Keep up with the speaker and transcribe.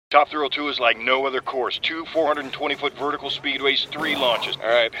Top Thrill 2 is like no other course. 2 420-foot vertical speedways, 3 launches. All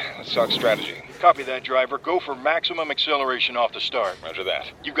right, let's talk strategy. Copy that, driver. Go for maximum acceleration off the start. Roger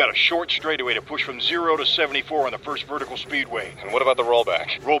that. You've got a short straightaway to push from 0 to 74 on the first vertical speedway. And what about the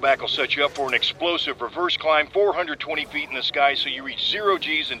rollback? Rollback will set you up for an explosive reverse climb 420 feet in the sky so you reach 0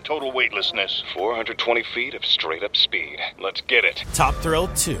 G's in total weightlessness. 420 feet of straight-up speed. Let's get it. Top Thrill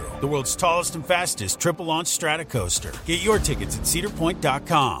 2, the world's tallest and fastest triple-launch stratocoaster. Get your tickets at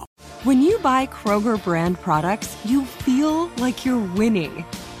cedarpoint.com. When you buy Kroger brand products, you feel like you're winning.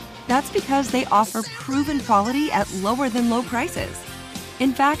 That's because they offer proven quality at lower than low prices.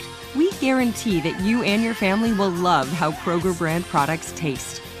 In fact, we guarantee that you and your family will love how Kroger brand products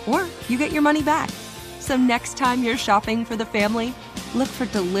taste, or you get your money back. So next time you're shopping for the family, look for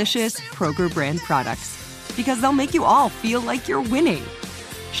delicious Kroger brand products, because they'll make you all feel like you're winning.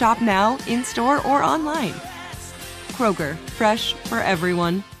 Shop now, in-store, or online. Kroger, fresh for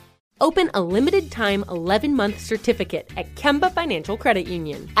everyone. Open a limited-time 11-month certificate at Kemba Financial Credit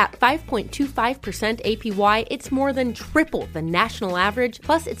Union. At 5.25% APY, it's more than triple the national average,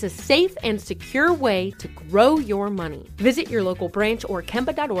 plus it's a safe and secure way to grow your money. Visit your local branch or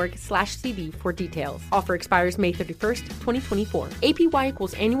kemba.org/cb for details. Offer expires May 31st, 2024. APY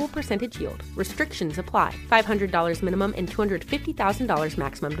equals annual percentage yield. Restrictions apply. $500 minimum and $250,000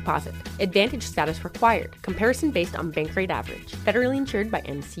 maximum deposit. Advantage status required. Comparison based on bank rate average. Federally insured by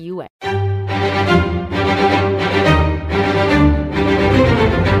NCUA.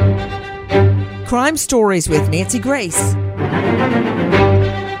 Crime Stories with Nancy Grace.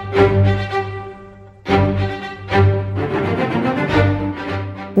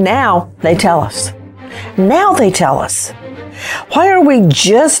 Now they tell us. Now they tell us. Why are we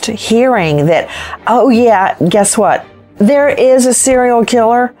just hearing that, oh yeah, guess what? There is a serial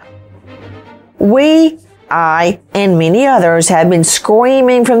killer? I, and many others have been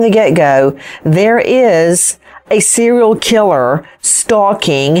screaming from the get-go, there is a serial killer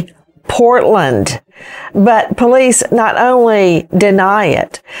stalking Portland. But police not only deny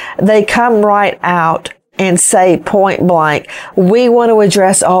it, they come right out and say point blank, we want to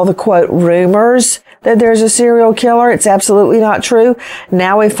address all the, quote, rumors that there's a serial killer. It's absolutely not true.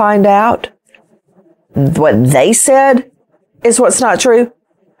 Now we find out what they said is what's not true.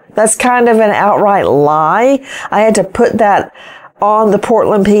 That's kind of an outright lie. I had to put that on the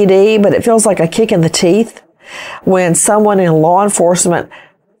Portland PD, but it feels like a kick in the teeth when someone in law enforcement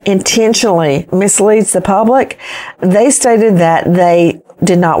intentionally misleads the public. They stated that they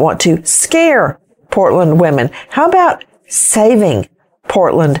did not want to scare Portland women. How about saving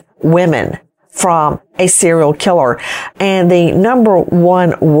Portland women from a serial killer? And the number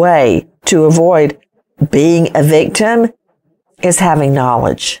one way to avoid being a victim is having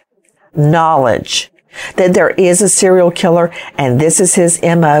knowledge that there is a serial killer and this is his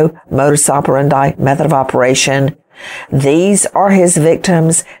MO, modus operandi, method of operation. These are his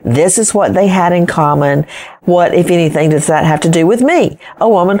victims. This is what they had in common. What, if anything, does that have to do with me, a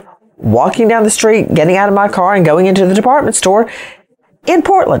woman walking down the street, getting out of my car and going into the department store in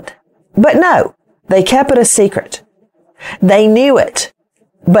Portland? But no, they kept it a secret. They knew it,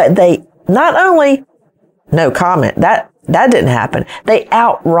 but they not only no comment, that didn't happen. They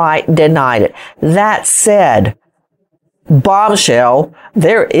outright denied it. That said, bombshell,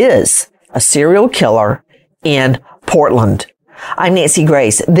 there is a serial killer in Portland. I'm Nancy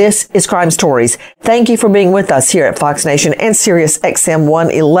Grace. This is Crime Stories. Thank you for being with us here at Fox Nation and Sirius XM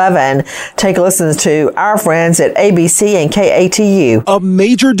 111. Take a listen to our friends at ABC and KATU. A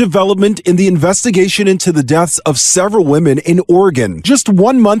major development in the investigation into the deaths of several women in Oregon. Just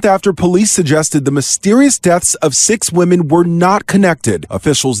 1 month after police suggested the mysterious deaths of 6 women were not connected,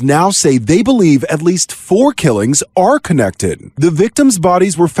 officials now say they believe at least 4 killings are connected. The victims'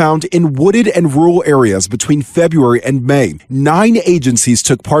 bodies were found in wooded and rural areas between February and May. 9 agencies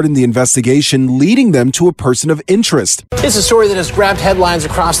took part in the investigation, leading them to a person of interest. It's a story that has grabbed headlines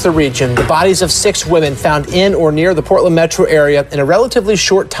across the region. The bodies of 6 women found in or near the Portland metro area in a relatively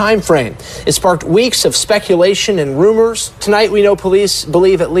short time frame. It sparked weeks of speculation and rumors. Tonight, we know police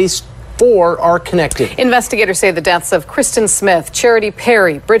believe at least 4 are connected. Investigators say the deaths of Kristen Smith, Charity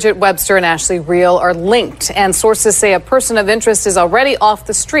Perry, Bridget Webster, and Ashley Reel are linked. And sources say a person of interest is already off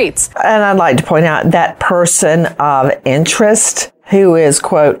the streets. And I'd like to point out that person of interest who is,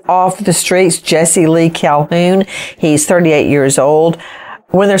 quote, off the streets, Jesse Lee Calhoun. He's 38 years old.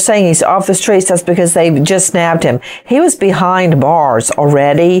 When they're saying he's off the streets, that's because they've just nabbed him. He was behind bars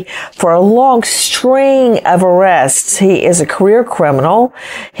already for a long string of arrests. He is a career criminal.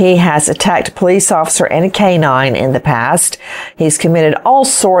 He has attacked a police officer and a canine in the past. He's committed all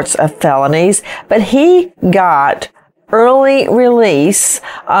sorts of felonies, but he got early release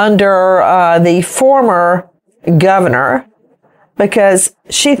under the former governor because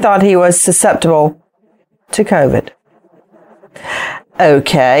she thought he was susceptible to COVID.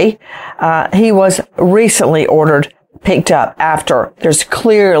 Okay. He was recently picked up after there's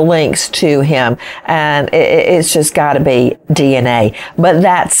clear links to him, and it's just got to be DNA. But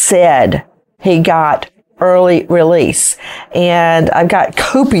that said, he got early release, and I've got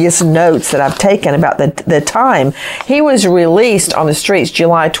copious notes that I've taken about the time. He was released on the streets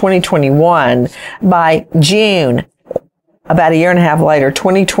July 2021. By June, about a year and a half later,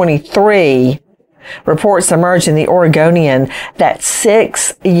 2023, reports emerged in the Oregonian that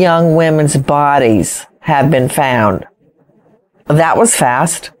 6 young women's bodies have been found. That was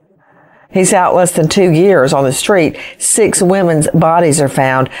fast. He's out less than 2 years on the street. 6 women's bodies are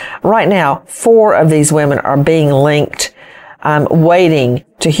found. Right now, 4 of these women are being linked. I'm waiting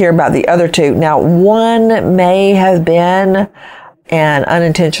to hear about the other 2. Now, 1 may have been an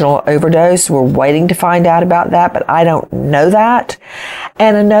unintentional overdose. We're waiting to find out about that, but I don't know that.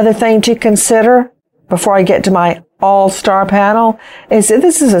 And another thing to consider before I get to my all-star panel is that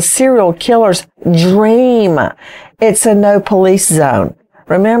this is a serial killer's dream. It's a no police zone.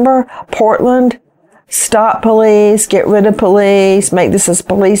 Remember, Portland, stop police, get rid of police, make this a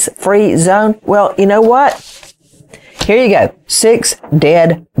police-free zone. Well, you know what? Here you go. 6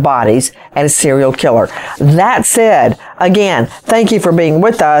 dead bodies and a serial killer. That said, again, thank you for being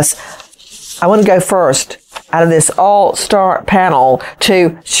with us. I want to go first out of this all-star panel to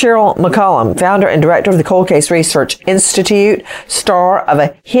Cheryl McCollum, founder and director of the Cold Case Research Institute, star of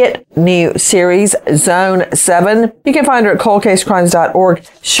a hit new series, Zone 7. You can find her at coldcasecrimes.org.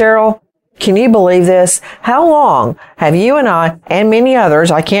 Cheryl, can you believe this? How long have you and I, and many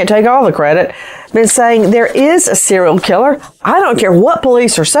others, I can't take all the credit, been saying there is a serial killer? I don't care what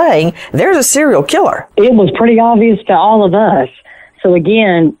police are saying, there's a serial killer. It was pretty obvious to all of us. So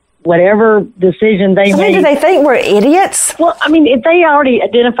again, whatever decision they made. Do they think we're idiots? Well, I mean, if they already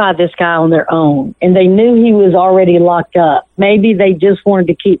identified this guy on their own and they knew he was already locked up, maybe they just wanted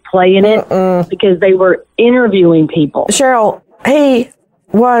to keep playing it because they were interviewing people. Cheryl, he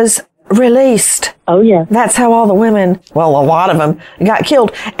was released. Oh, yeah. That's how all the women, well, a lot of them, got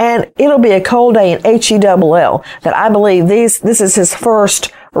killed. And it'll be a cold day in HELL that I believe this is his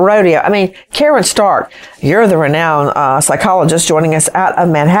first rodeo. I mean, Karen Stark, you're the renowned psychologist joining us out of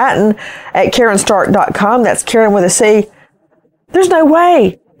Manhattan at KarenStark.com. That's Karen with a C. There's no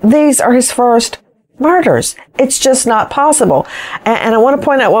way these are his first murders. It's just not possible. And I want to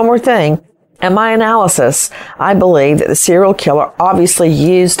point out one more thing. In my analysis, I believe that the serial killer obviously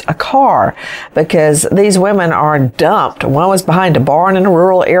used a car because these women are dumped. One was behind a barn in a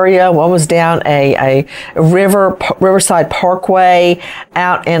rural area. One was down a Riverside Parkway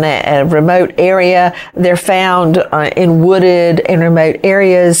out in a remote area. They're found in wooded and remote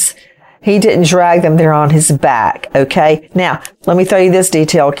areas. He didn't drag them there on his back, okay? Now, let me throw you this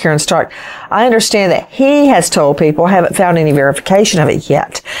detail, Karen Stark. I understand that he has told people, I haven't found any verification of it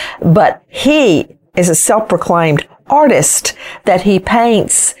yet, but he is a self-proclaimed artist, that he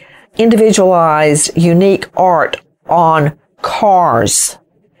paints individualized, unique art on cars.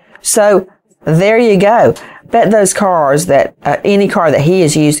 So, there you go. Bet those cars that, any car that he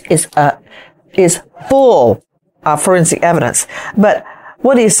has used is full of forensic evidence. But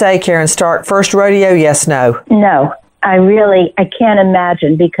what do you say, Karen Stark? First rodeo, yes, no? No, I can't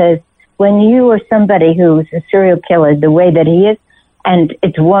imagine, because when you are somebody who's a serial killer the way that he is, and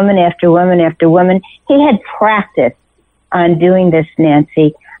it's woman after woman after woman, he had practice on doing this,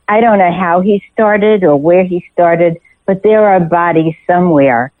 Nancy. I don't know how he started or where he started, but there are bodies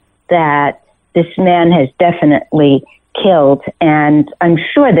somewhere that this man has definitely killed, and I'm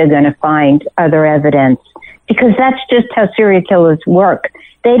sure they're going to find other evidence. Because that's just how serial killers work.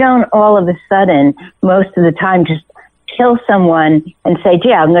 They don't all of a sudden, most of the time, just kill someone and say,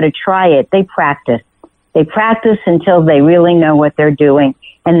 yeah, I'm going to try it. They practice. They practice until they really know what they're doing.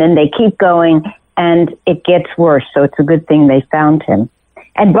 And then they keep going, and it gets worse. So it's a good thing they found him.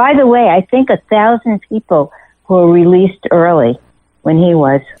 And by the way, I think 1,000 people were released early when he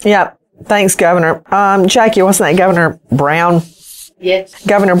was. Yeah. Thanks, Governor. Jackie, wasn't that Governor Brown? Yes.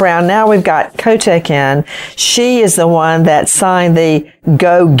 Governor Brown. Now we've got Kotek in. She is the one that signed the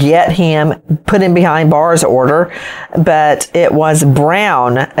go get him, put him behind bars order. But it was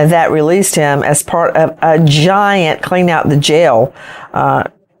Brown that released him as part of a giant clean out the jail,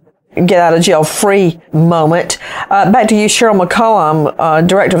 get out of jail free moment. Back to you, Cheryl McCollum,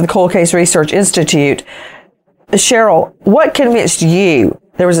 director of the Cold Case Research Institute. Cheryl, what convinced you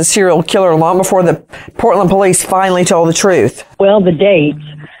there was a serial killer long before the Portland police finally told the truth? Well, the dates.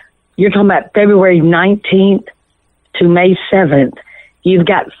 You're talking about February 19th to May 7th, you've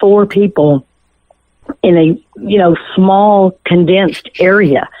got 4 people in a, small condensed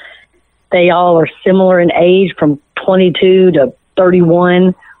area. They all are similar in age, from 22 to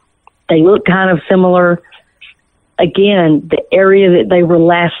 31. They look kind of similar. Again, the area that they were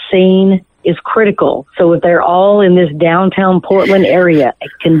last seen is critical. So if they're all in this downtown Portland area, a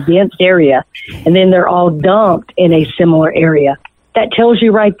condensed area, and then they're all dumped in a similar area, that tells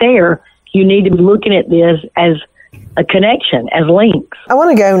you right there you need to be looking at this as a connection, as links. I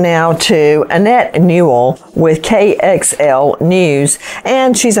want to go now to Annette Newell with KXL News,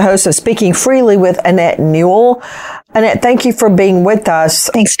 and she's a host of Speaking Freely with Annette Newell. Annette, thank you for being with us.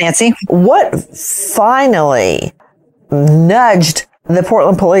 Thanks, Nancy. What finally nudged the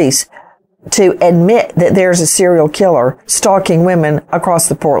Portland police to admit that there's a serial killer stalking women across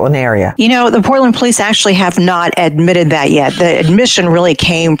the Portland area? The Portland police actually have not admitted that yet. The admission really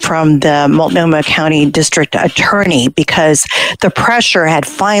came from the Multnomah County District Attorney, because the pressure had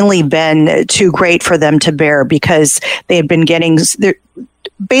finally been too great for them to bear, because they had been getting...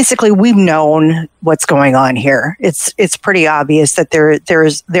 Basically, we've known what's going on here. It's pretty obvious that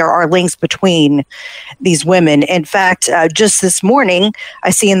there are links between these women. In fact, just this morning,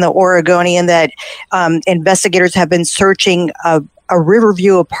 I see in the Oregonian that investigators have been searching a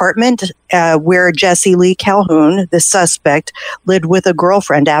Riverview apartment where Jesse Lee Calhoun, the suspect, lived with a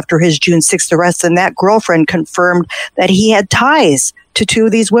girlfriend after his June 6th arrest. And that girlfriend confirmed that he had ties to 2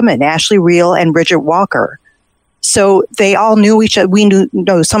 of these women, Ashley Reel and Bridget Walker. So they all knew each other. We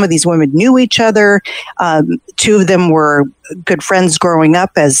know some of these women knew each other. 2 of them were good friends growing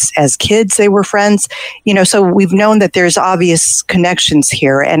up as kids. They were friends, so we've known that there's obvious connections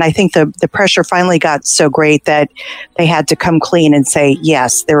here. And I think the pressure finally got so great that they had to come clean and say,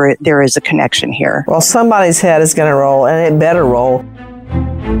 yes, there is a connection here. Well, somebody's head is going to roll, and it better roll.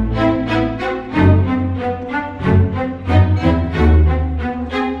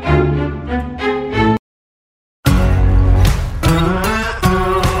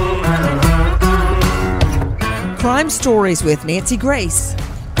 Crime Stories with Nancy Grace.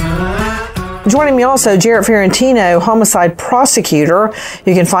 Joining me also, Jarrett Ferrantino, homicide prosecutor.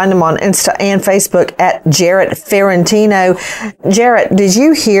 You can find him on Insta and Facebook at Jarrett Ferrantino. Jarrett, did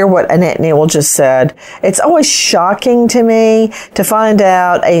you hear what Annette Newell just said? It's always shocking to me to find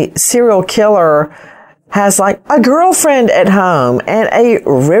out a serial killer has like a girlfriend at home and a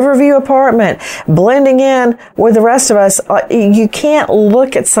Riverview apartment, blending in with the rest of us. You can't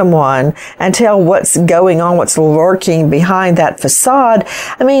look at someone and tell what's going on, what's lurking behind that facade.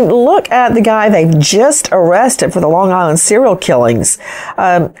 I mean, look at the guy they've just arrested for the Long Island serial killings.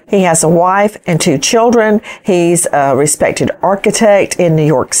 He has a wife and 2 children. He's a respected architect in New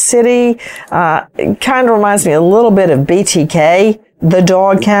York City. It kind of reminds me a little bit of BTK, the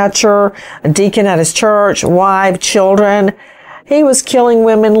dog catcher, a deacon at his church, wife, children. He was killing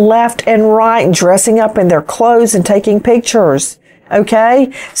women left and right, dressing up in their clothes and taking pictures.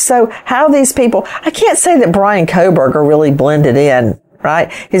 Okay? So how these people, I can't say that Bryan Kohberger really blended in,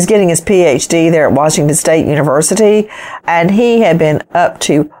 right? He's getting his PhD there at Washington State University, and he had been up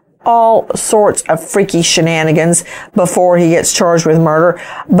to all sorts of freaky shenanigans before he gets charged with murder.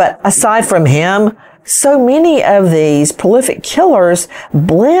 But aside from him, so many of these prolific killers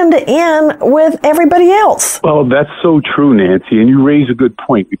blend in with everybody else. Well, that's so true, Nancy. And you raise a good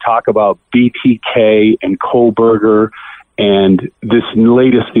point. We talk about BTK and Kohberger and this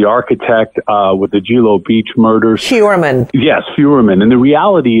latest, the architect with the Gilo Beach murders. Feuerman. Yes, Feuerman. And the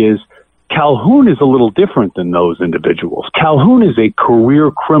reality is Calhoun is a little different than those individuals. Calhoun is a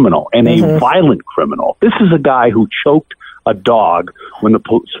career criminal and a violent criminal. This is a guy who choked a dog when the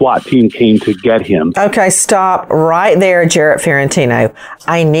SWAT team came to get him. Okay, stop right there, Jarrett Ferrantino.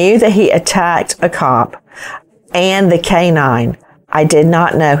 I knew that he attacked a cop and the canine. I did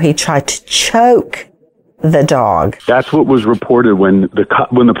not know he tried to choke the dog. That's what was reported when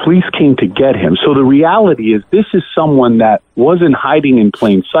the police came to get him. So the reality is this is someone that wasn't hiding in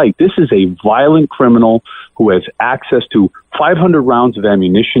plain sight. This is a violent criminal who has access to 500 rounds of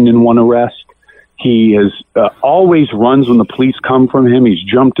ammunition in one arrest. He has always runs when the police come from him. He's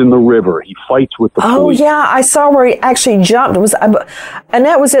jumped in the river. He fights with the police. Oh, yeah. I saw where he actually jumped. And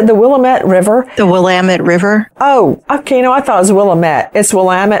that was at the Willamette River. The Willamette River? Oh, okay. I thought it was Willamette. It's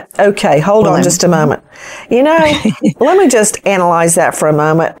Willamette. Okay, hold on just a moment. Let me just analyze that for a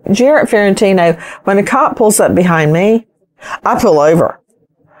moment. Jarrett Ferrantino, when a cop pulls up behind me, I pull over.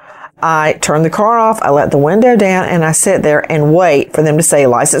 I turn the car off. I let the window down, and I sit there and wait for them to say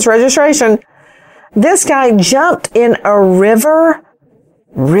license registration. This guy jumped in a river?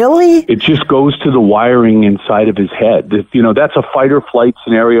 Really? It just goes to the wiring inside of his head. That's a fight or flight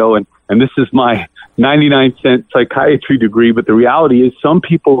scenario, and this is my 99-cent psychiatry degree, but the reality is some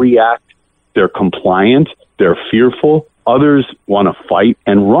people react, they're compliant, they're fearful. Others want to fight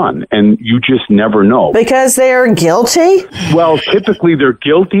and run, and you just never know. Because they're guilty? Well, typically they're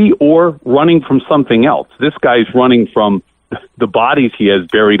guilty or running from something else. This guy's running from the bodies he has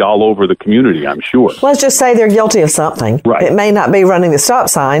buried all over the community, I'm sure. Let's just say they're guilty of something. Right. It may not be running the stop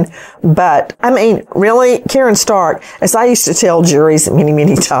sign, but, I mean, really, Karen Stark, as I used to tell juries many,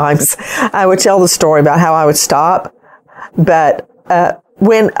 many times, I would tell the story about how I would stop, but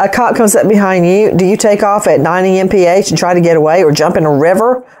when a cop comes up behind you, do you take off at 90 mph and try to get away or jump in a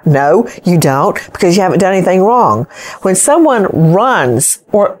river? No, you don't, because you haven't done anything wrong. When someone runs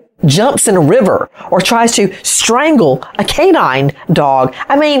or jumps in a river or tries to strangle a canine dog,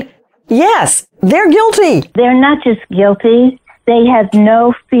 I mean, yes, they're guilty. They're not just guilty. They have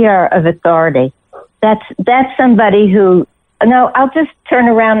no fear of authority. That's somebody who, no, I'll just turn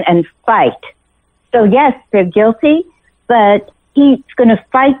around and fight. So yes, they're guilty, but he's going to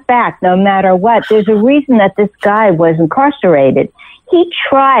fight back no matter what. There's a reason that this guy was incarcerated. He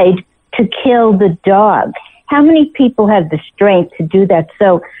tried to kill the dog. How many people have the strength to do that?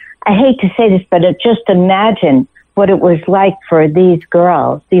 So I hate to say this, but just imagine what it was like for these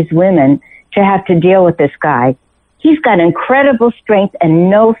girls, these women, to have to deal with this guy. He's got incredible strength and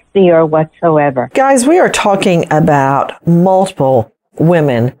no fear whatsoever. Guys, we are talking about multiple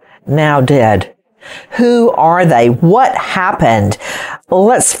women now dead. Who are they? What happened?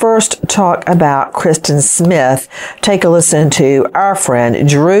 Let's first talk about Kristen Smith. Take a listen to our friend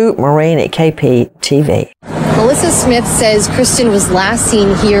Drew Marine at KPTV. Melissa Smith says Kristen was last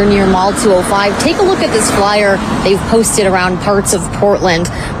seen here near Mall 205. Take a look at this flyer they've posted around parts of Portland.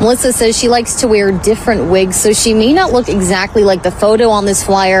 Melissa says she likes to wear different wigs, so she may not look exactly like the photo on this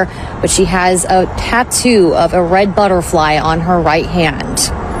flyer, but she has a tattoo of a red butterfly on her right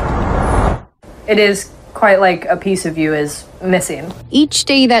hand. It is quite like a piece of you is missing. Each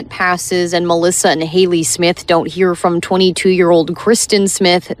day that passes and Melissa and Haley Smith don't hear from 22-year-old Kristen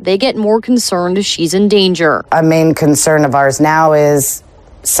Smith, they get more concerned she's in danger. A main concern of ours now is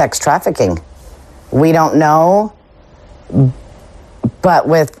sex trafficking. We don't know, but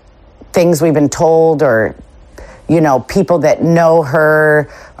with things we've been told or, people that know her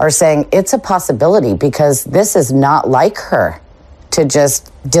are saying it's a possibility because this is not like her to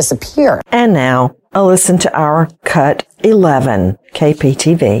just disappear. And now, a listen to our Cut 11,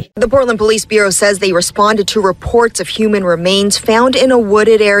 KPTV. The Portland Police Bureau says they responded to reports of human remains found in a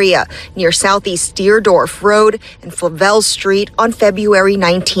wooded area near Southeast Deerdorf Road and Flavel Street on February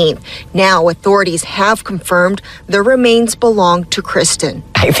 19th. Now, authorities have confirmed the remains belong to Kristen.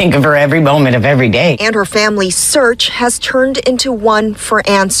 I think of her every moment of every day. And her family's search has turned into one for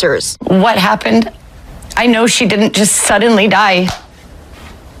answers. What happened? I know she didn't just suddenly die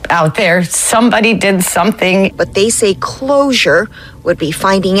out there. Somebody did something. But they say closure would be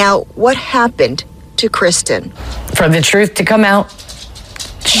finding out what happened to Kristen. For the truth to come out,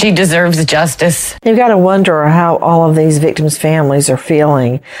 she deserves justice. You've got to wonder how all of these victims' families are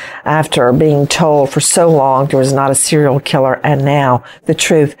feeling after being told for so long there was not a serial killer and now the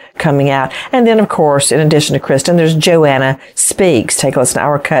truth coming out. And then, of course, in addition to Kristen, there's Joanna Speaks. Take a listen to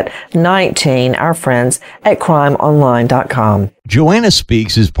our Cut 19, our friends at crimeonline.com. Joanna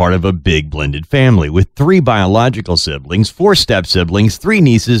Speaks is part of a big blended family with 3 biological siblings, 4 step-siblings, 3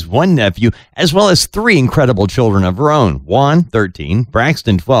 nieces, 1 nephew, as well as 3 incredible children of her own, Juan, 13,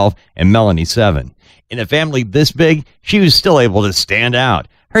 Braxton, 12, and Melanie, 7. In a family this big, she was still able to stand out.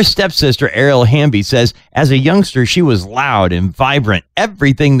 Her stepsister, Ariel Hamby, says as a youngster, she was loud and vibrant.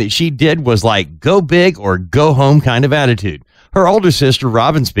 Everything that she did was like go big or go home kind of attitude. Her older sister,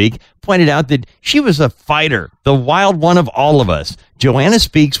 Robin Speak, pointed out that she was a fighter, the wild one of all of us. Joanna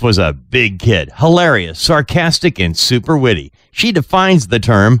Speaks was a big kid, hilarious, sarcastic, and super witty. She defines the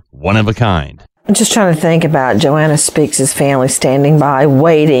term one of a kind. I'm just trying to think about Joanna Speaks' family standing by,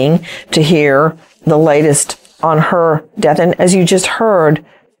 waiting to hear the latest on her death. And as you just heard,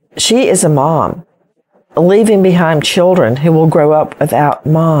 she is a mom, leaving behind children who will grow up without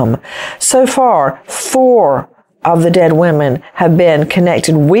mom. So far, 4 of the dead women have been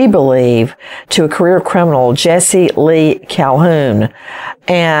connected, we believe, to a career criminal, Jesse Lee Calhoun.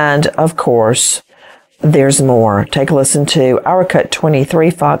 And, of course, there's more. Take a listen to our Cut 23,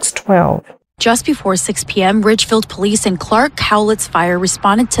 Fox 12. Just before 6 p.m., Ridgefield Police and Clark Cowlitz Fire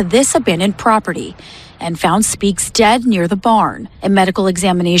responded to this abandoned property and found Speaks dead near the barn. A medical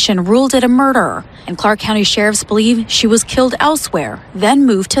examination ruled it a murder, and Clark County sheriffs believe she was killed elsewhere, then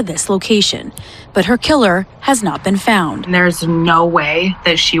moved to this location. But her killer has not been found. There's no way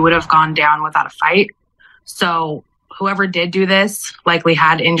that she would have gone down without a fight. So whoever did do this likely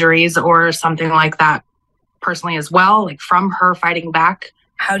had injuries or something like that personally as well, like from her fighting back.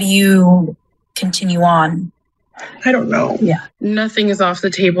 How do you continue on? I don't know. Yeah. Nothing is off the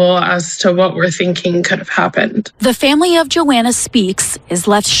table as to what we're thinking could have happened. The family of Joanna Speaks is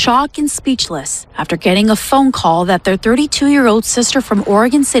left shocked and speechless after getting a phone call that their 32-year-old sister from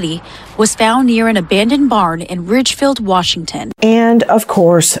Oregon City was found near an abandoned barn in Ridgefield, Washington. And, of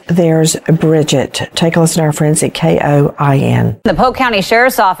course, there's Bridget. Take a listen to our friends at KOIN. The Polk County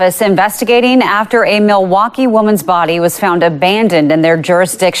Sheriff's Office investigating after a Milwaukee woman's body was found abandoned in their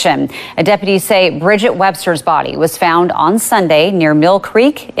jurisdiction. Deputies say Bridget Webster's body was found on Sunday near Mill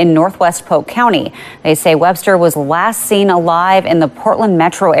Creek in northwest Polk County. They say Webster was last seen alive in the Portland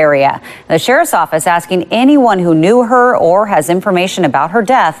metro area. The Sheriff's Office asking anyone who knew her or has information about her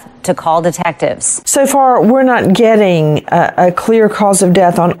death to call detectives. So far, we're not getting a clear cause of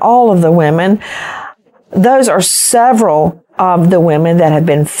death on all of the women. Those are several of the women that have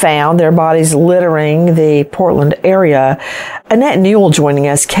been found, their bodies littering the Portland area. Annette Newell joining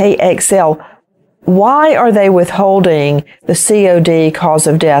us, KXL. Why are they withholding the COD cause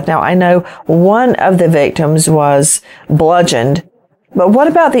of death? Now, I know one of the victims was bludgeoned, but what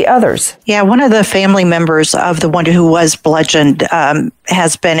about the others? Yeah, one of the family members of the one who was bludgeoned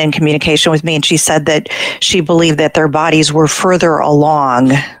has been in communication with me, and she said that she believed that their bodies were further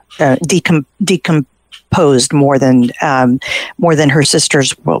along, decomposed more than her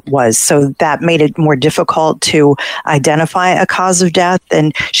sister's was. So that made it more difficult to identify a cause of death.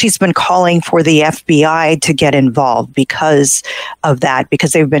 And she's been calling for the FBI to get involved because of that,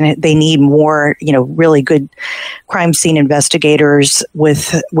 because they need more, really good crime scene investigators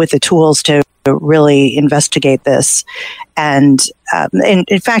with the tools to really investigate this. And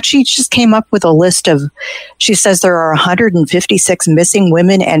in fact, she just came up with a list she says there are 156 missing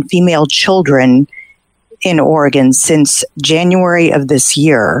women and female children in Oregon since January of this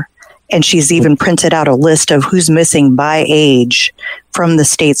year. And she's even printed out a list of who's missing by age from the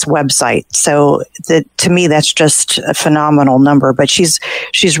state's website. So to me, that's just a phenomenal number, but she's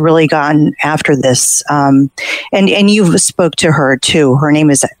really gone after this. And you spoke to her too. Her name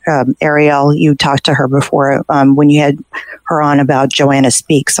is Ariel. You talked to her before when you had her on about Joanna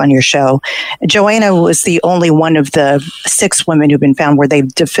Speaks on your show. Joanna was the only one of the 6 women who've been found where they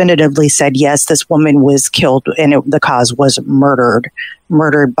definitively said, yes, this woman was killed and the cause was murdered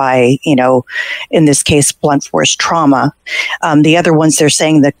by, in this case, blunt force trauma. The other ones, they're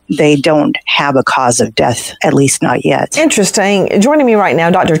saying that they don't have a cause of death, at least not yet. Interesting. Joining me right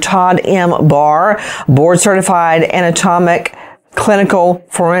now, Dr. Todd M. Barr, board-certified anatomic clinical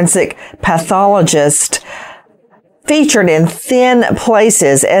forensic pathologist, featured in Thin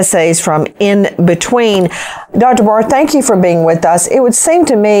Places, essays from In Between. Dr. Barr, thank you for being with us. It would seem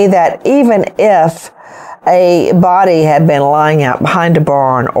to me that even if a body had been lying out behind a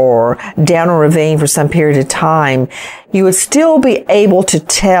barn or down a ravine for some period of time, you would still be able to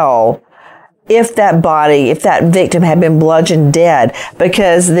tell if that victim had been bludgeoned dead,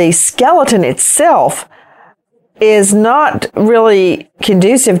 because the skeleton itself is not really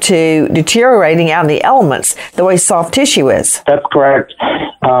conducive to deteriorating out in the elements the way soft tissue is. That's correct.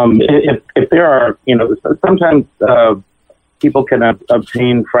 If there are, sometimes people can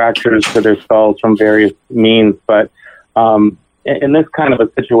obtain fractures to their skulls from various means, but in this kind of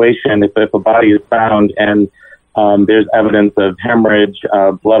a situation, if a body is found and there's evidence of hemorrhage,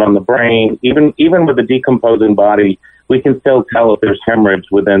 blood on the brain, even with a decomposing body, we can still tell if there's hemorrhage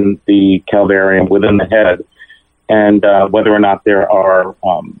within the calvarium, within the head, and whether or not there are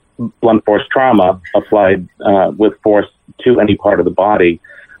blunt force trauma applied with force to any part of the body.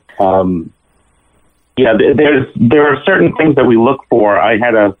 There are certain things that we look for. I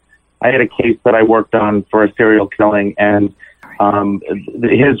had a case that I worked on for a serial killing, and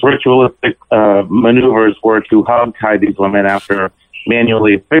his ritualistic maneuvers were to hog-tie these women after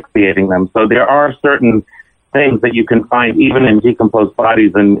manually asphyxiating them. So there are certain things that you can find even in decomposed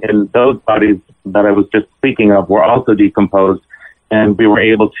bodies, and those bodies that I was just speaking of were also decomposed, and we were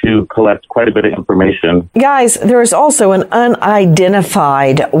able to collect quite a bit of information. Guys, there is also an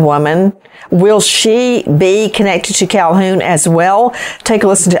unidentified woman. Will she be connected to Calhoun as well? Take a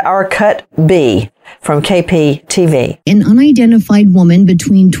listen to our Cut B from KPTV. An unidentified woman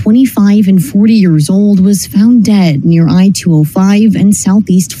between 25 and 40 years old was found dead near I-205 and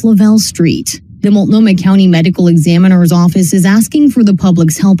Southeast Flavel Street. The Multnomah County Medical Examiner's Office is asking for the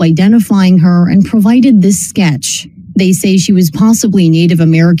public's help identifying her and provided this sketch. They say she was possibly Native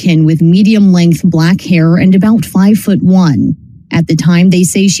American with medium-length black hair and about 5'1". At the time, they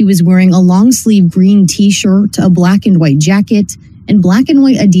say she was wearing a long-sleeve green T-shirt, a black and white jacket, and black and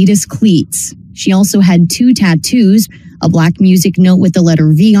white Adidas cleats. She also had 2 tattoos, a black music note with the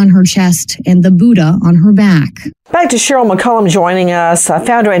letter V on her chest and the Buddha on her back. Back to Cheryl McCollum joining us,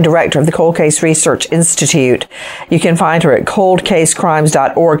 founder and director of the Cold Case Research Institute. You can find her at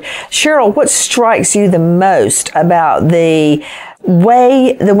coldcasecrimes.org. Cheryl, what strikes you the most about the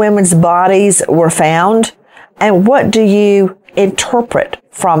way the women's bodies were found, and what do you interpret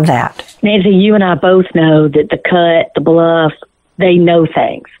from that? Nancy, you and I both know that the Cut, the Bluff, they know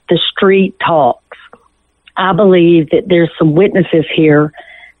things. The street talks. I believe that there's some witnesses here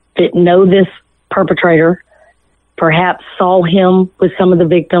that know this perpetrator, perhaps saw him with some of the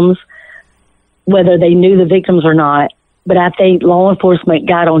victims, whether they knew the victims or not. But I think law enforcement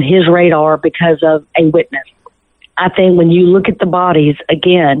got on his radar because of a witness. I think when you look at the bodies,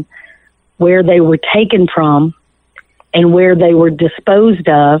 again, where they were taken from and where they were disposed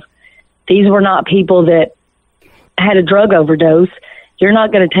of, these were not people that had a drug overdose. You're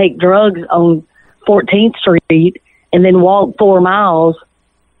not going to take drugs on 14th Street and then walk 4 miles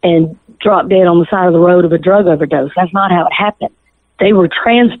and drop dead on the side of the road of a drug overdose. That's not how it happened. They were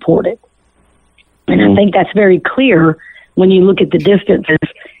transported. And I think that's very clear when you look at the distances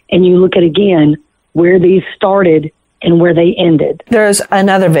and you look at, again, where these started and where they ended. There's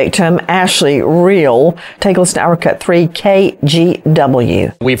another victim, Ashley Reel. Take a listen to our Cut 3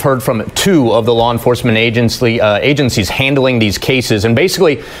 KGW. We've heard from 2 of the law enforcement agencies handling these cases, and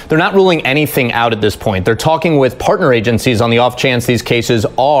basically they're not ruling anything out at this point. They're talking with partner agencies on the off chance these cases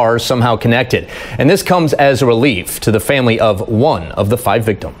are somehow connected. And this comes as a relief to the family of 1 of the 5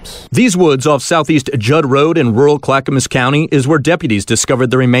 victims. These woods off Southeast Judd Road in rural Clackamas County is where deputies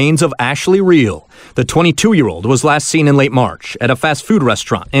discovered the remains of Ashley Reel. The 22-year-old was last seen in late March at a fast food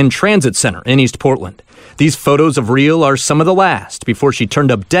restaurant and transit center in East Portland. These photos of Reel are some of the last before she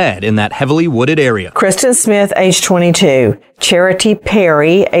turned up dead in that heavily wooded area. Kristen Smith, age 22. Charity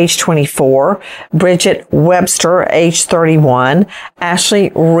Perry, age 24. Bridget Webster, age 31.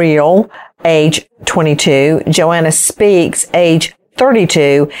 Ashley Reel, age 22. Joanna Speaks, age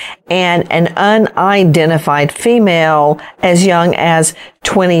 32, and an unidentified female as young as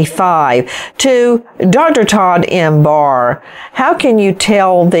 25. To Dr. Todd M. Barr, how can you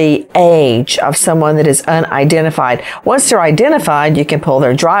tell the age of someone that is unidentified? Once they're identified, you can pull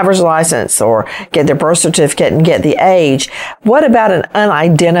their driver's license or get their birth certificate and get the age. What about an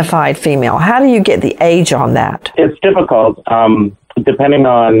unidentified female? How do you get the age on that? It's difficult, depending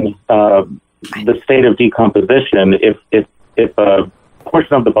on the state of decomposition. If a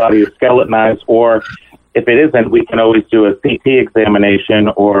portion of the body is skeletonized, or if it isn't, we can always do a CT examination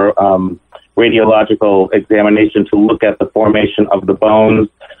or radiological examination to look at the formation of the bones.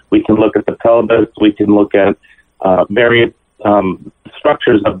 We can look at the pelvis. We can look at various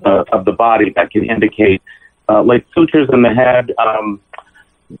structures of the body that can indicate, like sutures in the head,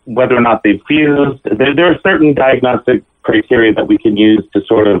 whether or not they've fused. There are certain diagnostic criteria that we can use to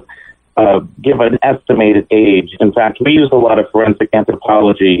sort of give an estimated age. In fact, we use a lot of forensic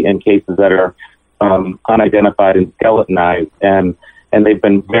anthropology in cases that are unidentified and skeletonized, and they've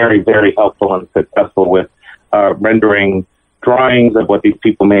been very, very helpful and successful with rendering drawings of what these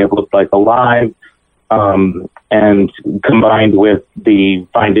people may have looked like alive, and combined with the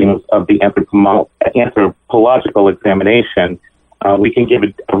findings of the anthropological examination, we can give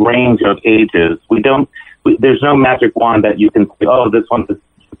a range of ages. There's no magic wand that you can say, oh, this one's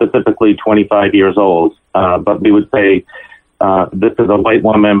specifically 25 years old, but we would say this is a white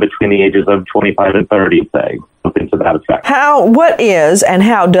woman between the ages of 25 and 30, say, something to that effect. What is and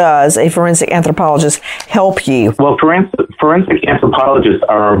how does a forensic anthropologist help you? Well, forensic anthropologists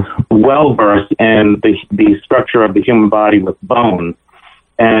are well-versed in the structure of the human body with bones,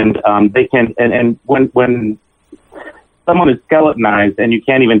 and they can, and when someone is skeletonized and you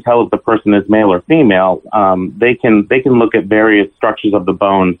can't even tell if the person is male or female, they can look at various structures of the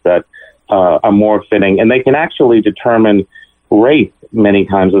bones that are more fitting, and they can actually determine race many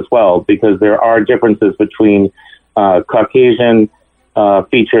times as well, because there are differences between Caucasian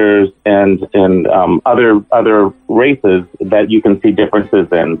features and other races that you can see differences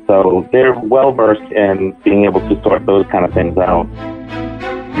in. So they're well versed in being able to sort those kind of things out.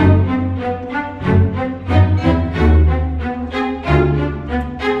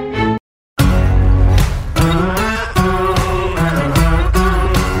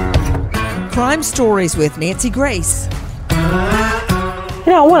 Crime Stories with Nancy Grace.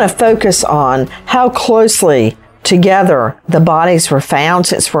 I want to focus on how closely together the bodies were found,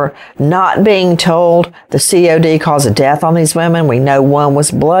 since we're not being told the COD cause of death on these women. We know one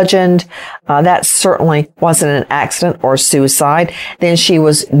was bludgeoned. That certainly wasn't an accident or suicide. Then she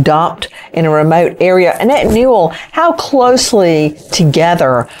was dumped in a remote area. Annette Newell, how closely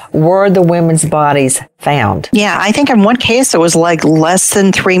together were the women's bodies found? Yeah, I think in one case it was like less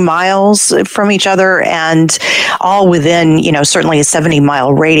than 3 miles from each other, and all within, certainly a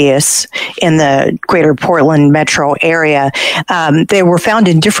 70-mile radius in the greater Portland metro area. They were found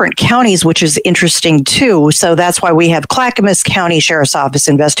in different counties, which is interesting too. So that's why we have Clackamas County Sheriff's Office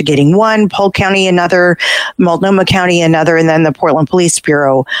investigating one, Polk County another, Multnomah County another, and then the Portland Police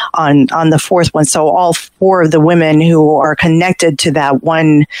Bureau on the fourth one. So all 4 of the women who are connected to that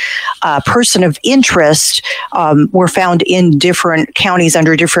one person of interest were found in different counties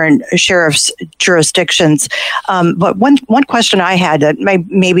under different sheriff's jurisdictions. But one question I had that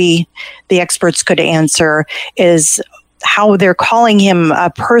maybe the experts could answer is how they're calling him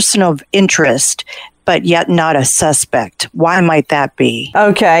a person of interest, but yet not a suspect. Why might that be?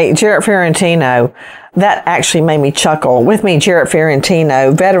 Okay, Jarrett Ferrantino. That actually made me chuckle. With me, Jarrett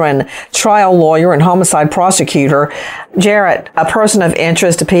Ferrantino, veteran trial lawyer and homicide prosecutor. Jarrett, a person of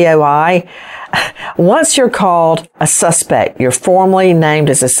interest, a POI. Once you're called a suspect, you're formally named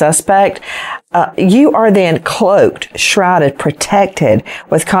as a suspect, you are then cloaked, shrouded, protected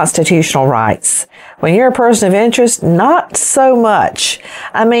with constitutional rights. When you're a person of interest, not so much.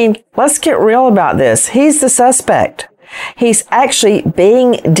 I mean, let's get real about this. He's the suspect. He's actually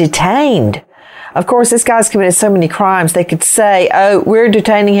being detained. Of course, this guy's committed so many crimes. They could say, oh, we're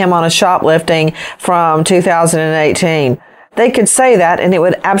detaining him on a shoplifting from 2018. They could say that and it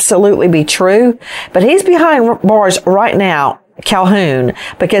would absolutely be true. But he's behind bars right now, Calhoun,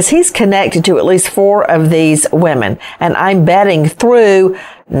 because he's connected to at least 4 of these women. And I'm betting through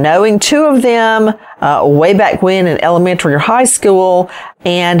knowing 2 of them way back when in elementary or high school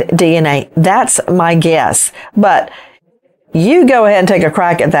and DNA. That's my guess. But you go ahead and take a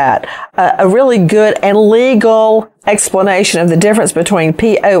crack at that. A really good and legal explanation of the difference between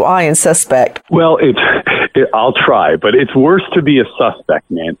POI and suspect. Well, I'll try, but it's worse to be a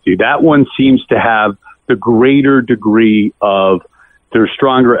suspect, Nancy. That one seems to have the greater degree of there's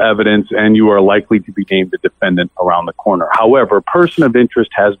stronger evidence and you are likely to be named the defendant around the corner. However, person of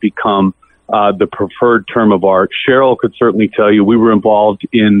interest has become the preferred term of art. Cheryl could certainly tell you we were involved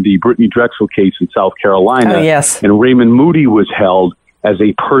in the Brittany Drexel case in South Carolina. Oh, yes. And Raymond Moody was held as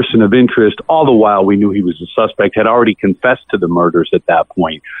a person of interest. All the while we knew he was a suspect, had already confessed to the murders at that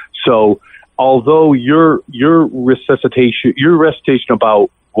point. So although your recitation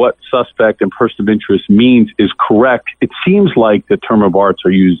about what suspect and person of interest means is correct, it seems like the term of arts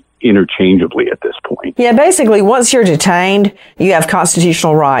are used interchangeably at this point. Yeah, basically, once you're detained, you have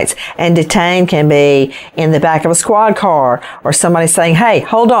constitutional rights. And detained can be in the back of a squad car or somebody saying, hey,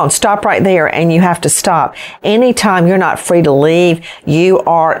 hold on, stop right there, and you have to stop. Anytime you're not free to leave, you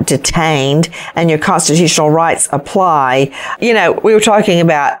are detained and your constitutional rights apply. We were talking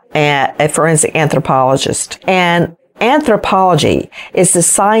about a forensic anthropologist, and anthropology is the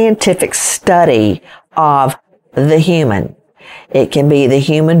scientific study of the human. It can be the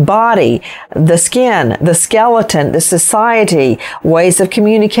human body, the skin, the skeleton, the society, ways of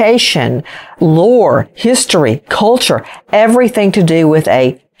communication, lore, history, culture, everything to do with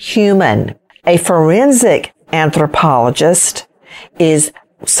a human. A forensic anthropologist is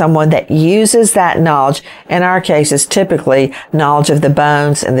someone that uses that knowledge, in our case is typically knowledge of the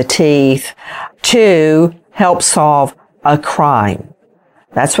bones and the teeth, to help solve a crime.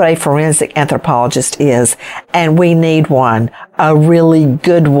 That's what a forensic anthropologist is, and we need one, a really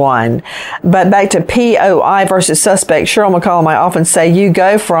good one. But back to POI versus suspect, Cheryl McCollum, I often say you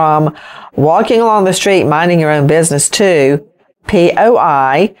go from walking along the street, minding your own business, to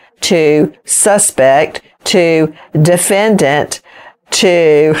POI, to suspect, to defendant,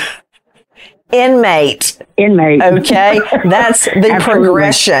 to inmate. Okay. That's the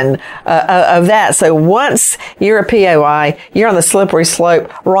progression of that. So once you're a POI, you're on the slippery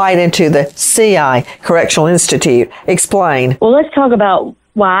slope right into the CI, Correctional Institute. Explain. Well, let's talk about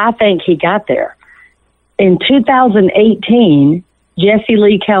why I think he got there. In 2018, Jesse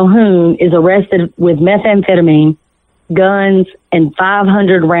Lee Calhoun is arrested with methamphetamine, guns, and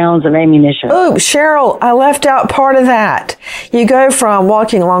 500 rounds of ammunition. Oh, Cheryl, I left out part of that. You go from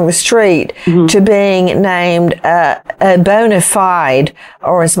walking along the street to being named a bona fide,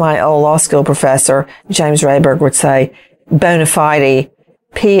 or as my old law school professor, James Rayberg, would say, bona fide,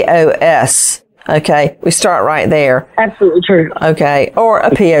 POS. Okay, we start right there. Absolutely true. Okay, or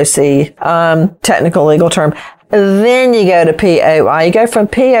a POC, technical legal term. then you go to POI. You go from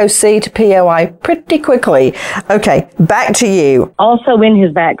POC to POI pretty quickly. Okay, back to you. Also in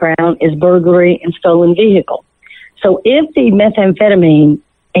his background is burglary and stolen vehicle. So if the methamphetamine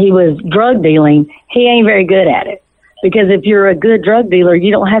he was drug dealing, he ain't very good at it. Because if you're a good drug dealer,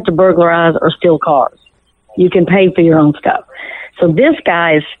 you don't have to burglarize or steal cars. You can pay for your own stuff. So this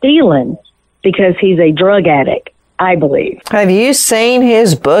guy is stealing because he's a drug addict, I believe. Have you seen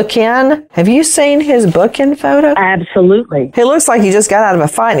his bookend? Have you seen his bookend photo? Absolutely. He looks like he just got out of a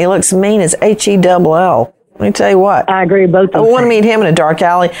fight, and he looks mean as HELL. Let me tell you what. I agree with both. I wouldn't want to meet him in a dark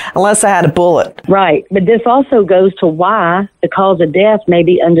alley unless I had a bullet. Right. But this also goes to why the cause of death may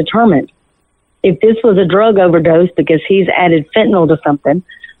be undetermined. If this was a drug overdose because he's added fentanyl to something,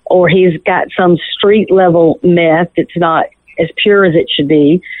 or he's got some street level meth that's not as pure as it should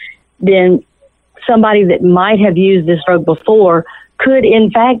be, then somebody that might have used this drug before could in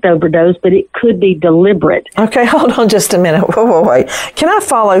fact overdose, but it could be deliberate. Okay, hold on just a minute. Wait. Can I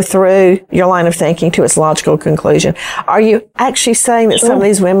follow through your line of thinking to its logical conclusion? Are you actually saying that some of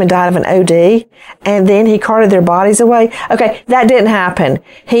these women died of an OD and then he carted their bodies away? Okay, that didn't happen.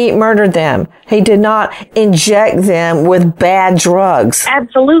 He murdered them. He did not inject them with bad drugs.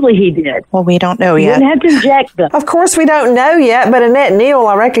 Absolutely he did. Well, we don't know yet. You didn't have to inject them. Of course we don't know yet, but Annette Neal,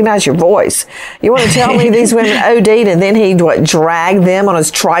 I recognize your voice. You want to tell me these women OD'd and then he dragged them on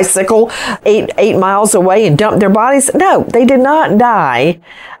his tricycle 8 miles away and dumped their bodies? No, they did not die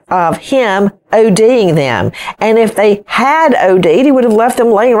of him ODing them. And if they had OD'd, he would have left them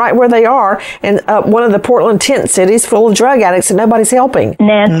laying right where they are in one of the Portland tent cities full of drug addicts and nobody's helping.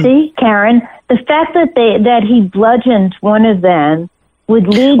 Nancy, Karen, the fact that he bludgeoned one of them would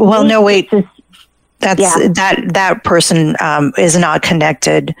lead. Well, no, wait. That person is not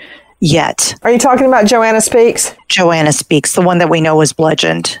connected yet. Are you talking about Joanna Speaks? Joanna Speaks, the one that we know was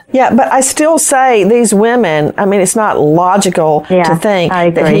bludgeoned. Yeah, but I still say these women, I mean, it's not logical to think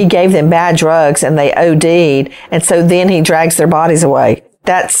that he gave them bad drugs and they OD'd, and so then he drags their bodies away.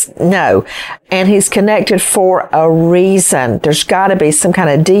 That's no. And he's connected for a reason. There's got to be some kind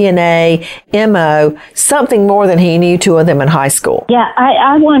of DNA, MO, something more than he knew two of them in high school. Yeah,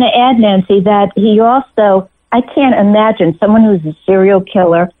 I want to add, Nancy, that he also, I can't imagine someone who's a serial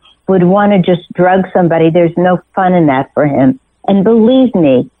killer would want to just drug somebody. There's no fun in that for him. And believe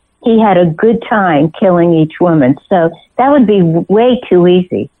me, he had a good time killing each woman. So that would be way too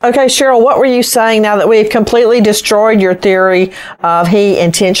easy. Okay, Cheryl, what were you saying now that we've completely destroyed your theory of he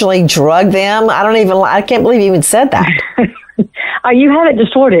intentionally drugged them? I can't believe you even said that. You have it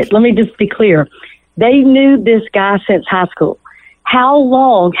distorted. Let me just be clear. They knew this guy since high school. How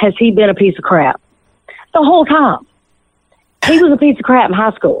long has he been a piece of crap? The whole time. He was a piece of crap in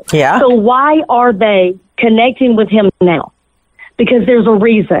high school. Yeah. So why are they connecting with him now? Because there's a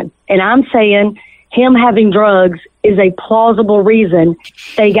reason. And I'm saying him having drugs is a plausible reason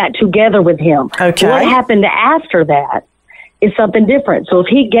they got together with him. Okay. What happened after that is something different. So if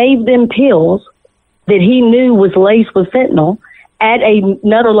he gave them pills that he knew was laced with fentanyl at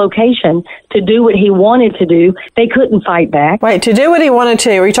another location to do what he wanted to do, they couldn't fight back. Wait, to do what he wanted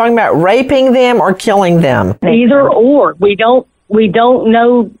to, are you talking about raping them or killing them? Either or. We don't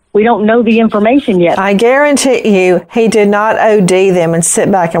know the information yet. I guarantee you he did not OD them and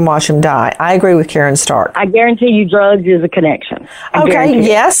sit back and watch them die. I agree with Karen Stark. I guarantee you drugs is a connection. Okay,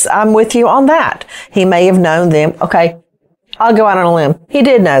 yes, I'm with you on that. He may have known them. Okay, I'll go out on a limb. He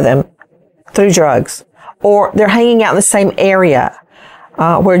did know them through drugs. Or they're hanging out in the same area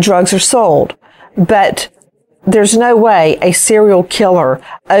where drugs are sold. But there's no way a serial killer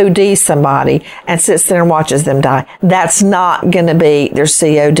ODs somebody and sits there and watches them die. That's not going to be their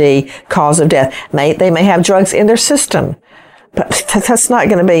COD, cause of death. They may have drugs in their system, but that's not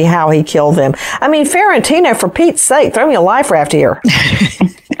going to be how he killed them. I mean, Ferrantino, for Pete's sake, throw me a life raft here.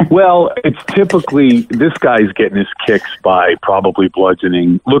 Well, it's typically, this guy's getting his kicks by probably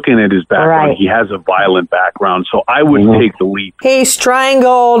bludgeoning. Looking at his background, he has a violent background, so I would take the leap. He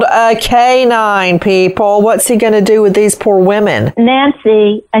strangled a canine, people. What's he going to do with these poor women?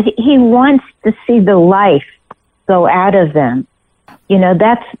 Nancy, he wants to see the life go out of them. You know,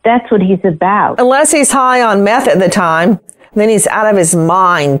 that's what he's about. Unless he's high on meth at the time. Then he's out of his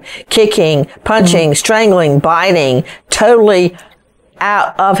mind, kicking, punching, strangling, biting, totally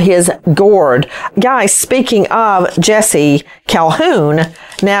out of his gourd. Guys, speaking of Jesse Calhoun,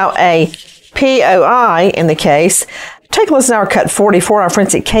 now a POI in the case, take a listen to our cut 44, our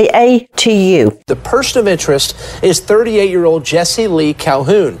friends at KATU. The person of interest is 38-year-old Jesse Lee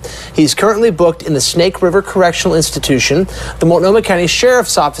Calhoun. He's currently booked in the Snake River Correctional Institution. The Multnomah County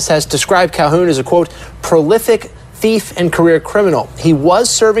Sheriff's Office has described Calhoun as a, quote, prolific thief and career criminal. He was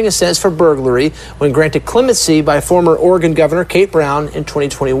serving a sentence for burglary when granted clemency by former Oregon Governor Kate Brown in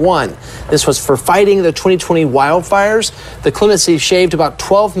 2021. This was for fighting the 2020 wildfires. The clemency shaved about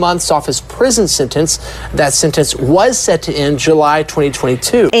 12 months off his prison sentence. That sentence was set to end July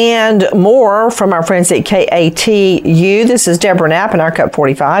 2022. And more from our friends at KATU. This is Deborah Knapp in our Cup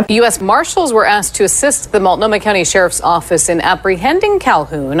 45. U.S. Marshals were asked to assist the Multnomah County Sheriff's Office in apprehending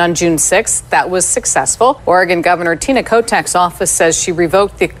Calhoun on June 6th. That was successful. Oregon Governor Tina Kotek's office says she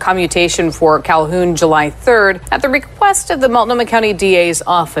revoked the commutation for Calhoun July 3rd at the request of the Multnomah County DA's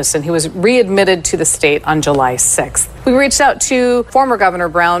office, and he was readmitted to the state on July 6th. We reached out to former Governor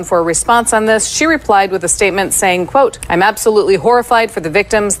Brown for a response on this. She replied with a statement saying, quote, "I'm absolutely horrified for the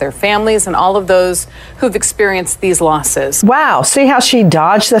victims, their families, and all of those who've experienced these losses." Wow. See how she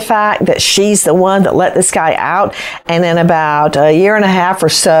dodged the fact that she's the one that let this guy out, and in about a year and a half or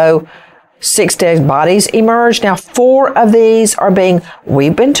so, 6 dead bodies emerged. Now, 4 of these are being,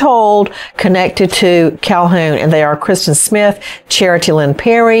 we've been told, connected to Calhoun, and they are Kristen Smith, Charity Lynn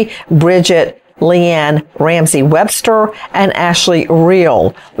Perry, Bridget Leanne Ramsey Webster, and Ashley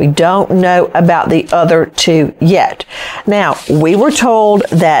Reel. We don't know about the other 2 yet. Now, we were told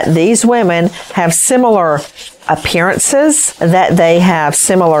that these women have similar appearances, that they have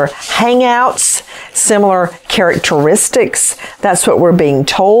similar hangouts, similar characteristics. That's what we're being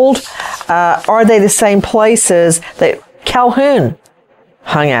told. Are they the same places that Calhoun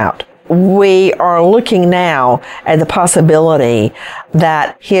hung out? We are looking now at the possibility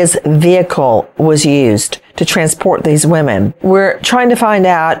that his vehicle was used to transport these women. We're trying to find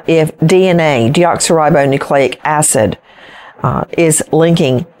out if DNA, deoxyribonucleic acid, is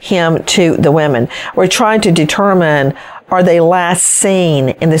linking him to the women. We're trying to determine, are they last seen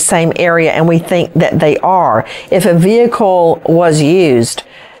in the same area? And we think that they are. If a vehicle was used,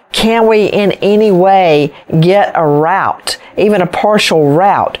 can we in any way get a route, even a partial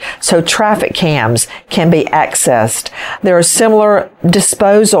route, so traffic cams can be accessed? There are similar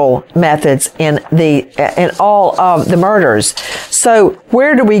disposal methods in all of the murders. So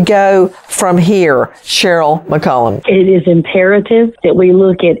where do we go from here, Cheryl McCollum? It is imperative that we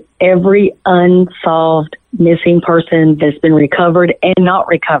look at every unsolved missing person that's been recovered and not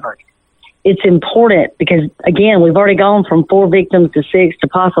recovered. It's important because, again, we've already gone from 4 victims to 6 to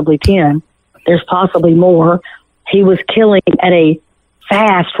possibly 10. There's possibly more. He was killing at a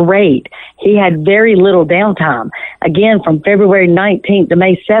fast rate. He had very little downtime. Again, from February 19th to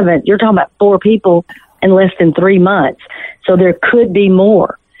May 7th, you're talking about 4 people in less than 3 months. So there could be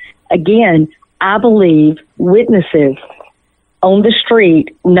more. Again, I believe witnesses on the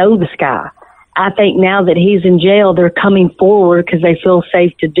street know this guy. I think now that he's in jail, they're coming forward because they feel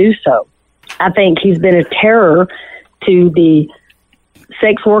safe to do so. I think he's been a terror to the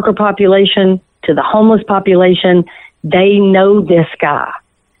sex worker population, to the homeless population. They know this guy.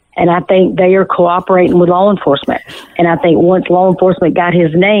 And I think they are cooperating with law enforcement. And I think once law enforcement got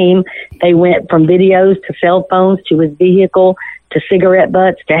his name, they went from videos to cell phones to his vehicle to cigarette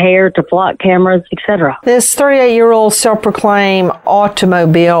butts to hair to flock cameras, etc. This 38-year-old self-proclaimed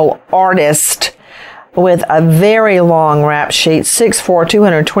automobile artist with a very long rap sheet, 6'4",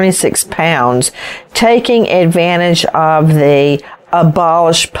 226 pounds, taking advantage of the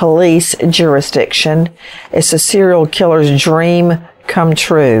abolish police jurisdiction. It's a serial killer's dream come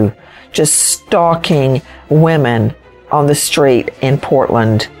true, just stalking women on the street in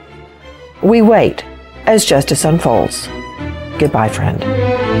Portland. We wait as justice unfolds. Goodbye, friend.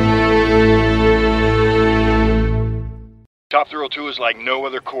 Top Thrill 2 is like no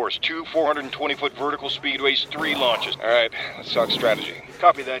other course. 2 420-foot vertical speedways, 3 launches. All right, let's talk strategy.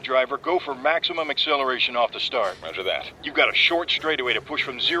 Copy that, driver. Go for maximum acceleration off the start. Roger that. You've got a short straightaway to push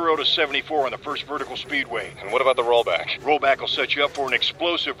from 0 to 74 on the first vertical speedway. And what about the rollback? Rollback will set you up for an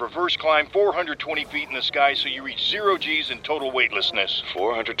explosive reverse climb 420 feet in the sky so you reach 0 G's in total weightlessness.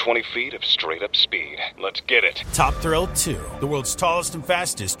 420 feet of straight-up speed. Let's get it. Top Thrill 2, the world's tallest and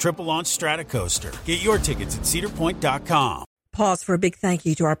fastest triple-launch Stratocoaster. Get your tickets at cedarpoint.com. Pause for a big thank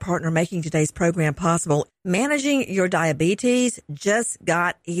you to our partner making today's program possible. Managing your diabetes just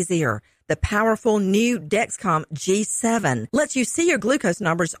got easier. The powerful new Dexcom G7 lets you see your glucose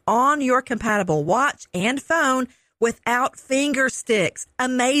numbers on your compatible watch and phone without finger sticks.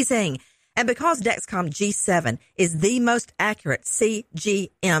 Amazing. And because Dexcom G7 is the most accurate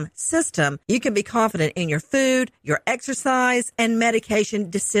CGM system, you can be confident in your food, your exercise, and medication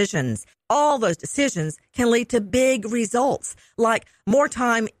decisions. All those decisions can lead to big results, like more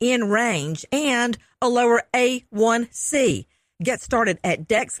time in range and a lower A1C. Get started at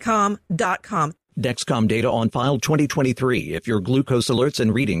Dexcom.com. Dexcom data on file 2023. If your glucose alerts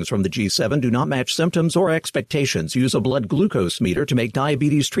and readings from the G7 do not match symptoms or expectations, use a blood glucose meter to make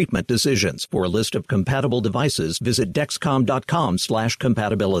diabetes treatment decisions. For a list of compatible devices, visit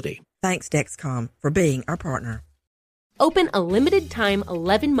Dexcom.com/compatibility. Thanks, Dexcom, for being our partner. Open a limited-time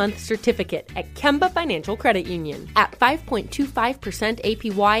 11-month certificate at Kemba Financial Credit Union. At 5.25%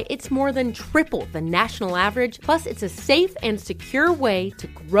 APY, it's more than triple the national average, plus it's a safe and secure way to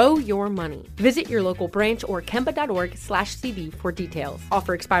grow your money. Visit your local branch or kemba.org/cb for details.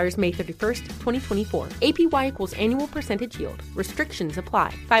 Offer expires May 31st, 2024. APY equals annual percentage yield. Restrictions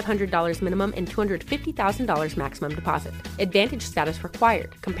apply. $500 minimum and $250,000 maximum deposit. Advantage status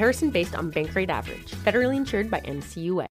required. Comparison based on bank rate average. Federally insured by NCUA.